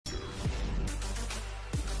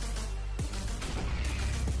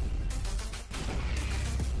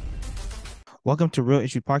Welcome to Real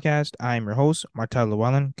Issue Podcast. I am your host, Martel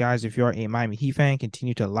Llewellyn. Guys, if you are a Miami Heat fan,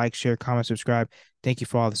 continue to like, share, comment, subscribe. Thank you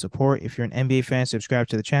for all the support. If you're an NBA fan, subscribe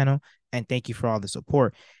to the channel, and thank you for all the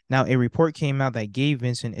support. Now, a report came out that Gabe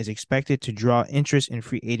Vincent is expected to draw interest in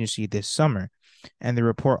free agency this summer. And the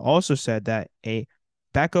report also said that a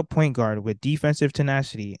backup point guard with defensive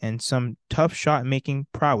tenacity and some tough shot making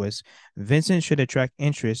prowess, Vincent should attract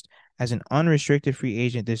interest as an unrestricted free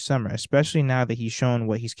agent this summer, especially now that he's shown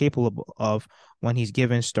what he's capable of when he's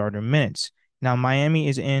given starter minutes. Now, Miami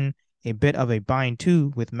is in a bit of a bind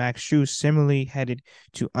too, with Max Strus similarly headed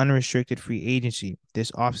to unrestricted free agency this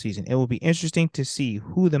offseason. It will be interesting to see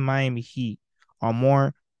who the Miami Heat are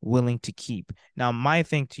more willing to keep. Now, my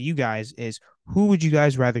thing to you guys is, who would you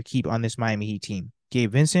guys rather keep on this Miami Heat team?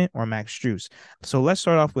 Gabe Vincent or Max Strus? So let's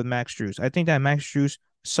start off with Max Strus. I think that Max Strus,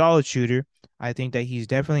 solid shooter. I think that he's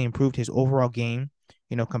definitely improved his overall game,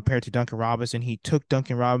 compared to Duncan Robinson. He took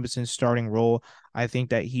Duncan Robinson's starting role. I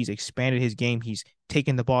think that he's expanded his game. He's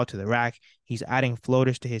taken the ball to the rack. He's adding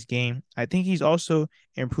floaters to his game. I think he's also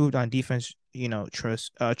improved on defense,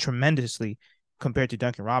 tremendously compared to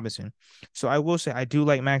Duncan Robinson. So I will say I do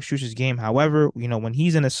like Max Strus's game. However, when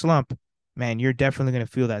he's in a slump, man, you're definitely going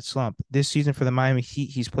to feel that slump. This season for the Miami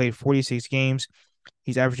Heat, he's played 46 games.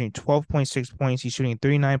 He's averaging 12.6 points. He's shooting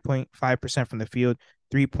 39.5% from the field,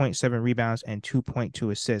 3.7 rebounds, and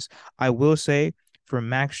 2.2 assists. I will say for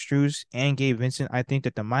Max Strus and Gabe Vincent, I think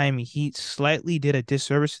that the Miami Heat slightly did a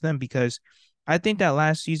disservice to them because I think that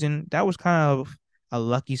last season, that was kind of a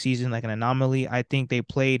lucky season, like an anomaly. I think they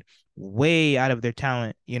played way out of their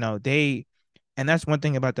talent. And that's one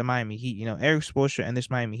thing about the Miami Heat. Eric Spoelstra and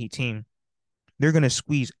this Miami Heat team, they're going to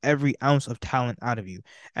squeeze every ounce of talent out of you.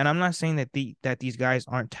 And I'm not saying that these guys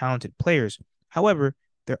aren't talented players. However,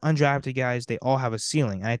 they're undrafted guys. They all have a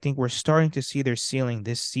ceiling. And I think we're starting to see their ceiling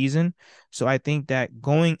this season. So I think that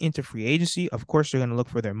going into free agency, of course, they're going to look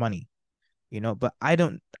for their money, but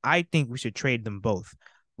I think we should trade them both.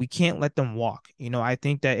 We can't let them walk. I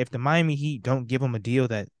think that if the Miami Heat don't give them a deal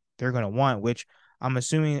that they're going to want, which I'm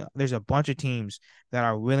assuming there's a bunch of teams that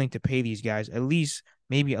are willing to pay these guys at least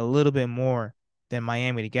maybe a little bit more than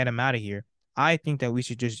Miami to get him out of here. I think that we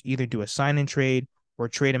should just either do a sign and trade or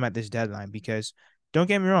trade him at this deadline because don't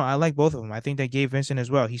get me wrong, I like both of them. I think that Gabe Vincent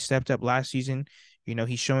as well. He stepped up last season.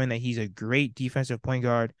 He's showing that he's a great defensive point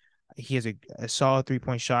guard. He has a solid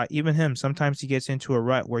three-point shot. Even him, sometimes he gets into a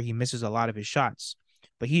rut where he misses a lot of his shots,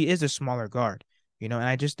 but he is a smaller guard. And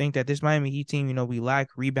I just think that this Miami Heat team, we lack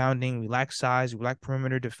rebounding, we lack size, we lack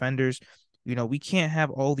perimeter defenders. We can't have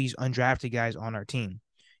all these undrafted guys on our team.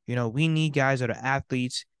 We need guys that are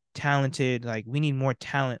athletes, talented. Like, we need more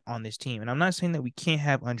talent on this team. And I'm not saying that we can't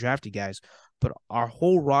have undrafted guys, but our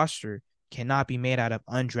whole roster cannot be made out of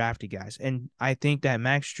undrafted guys. And I think that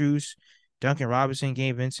Max Strus, Duncan Robinson,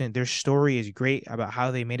 Gabe Vincent, their story is great about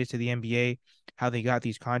how they made it to the NBA, how they got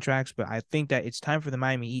these contracts. But I think that it's time for the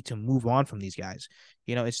Miami Heat to move on from these guys.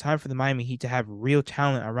 It's time for the Miami Heat to have real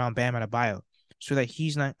talent around Bam Adebayo so that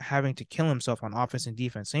he's not having to kill himself on offense and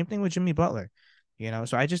defense. Same thing with Jimmy Butler.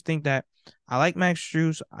 So I just think that I like Max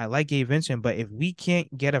Strus, I like Gabe Vincent, but if we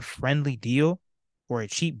can't get a friendly deal or a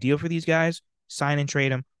cheap deal for these guys, sign and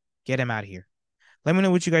trade them, get them out of here. Let me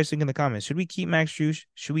know what you guys think in the comments. Should we keep Max Strus?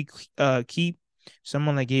 Should we keep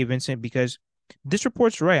someone like Gabe Vincent? Because this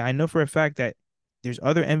report's right. I know for a fact that there's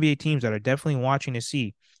other NBA teams that are definitely watching to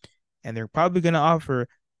see, and they're probably going to offer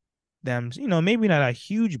them, maybe not a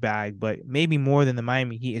huge bag, but maybe more than the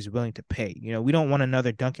Miami Heat is willing to pay. We don't want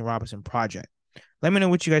another Duncan Robinson project. Let me know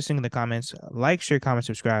what you guys think in the comments. Like, share, comment,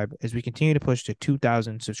 subscribe as we continue to push to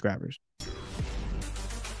 2,000 subscribers.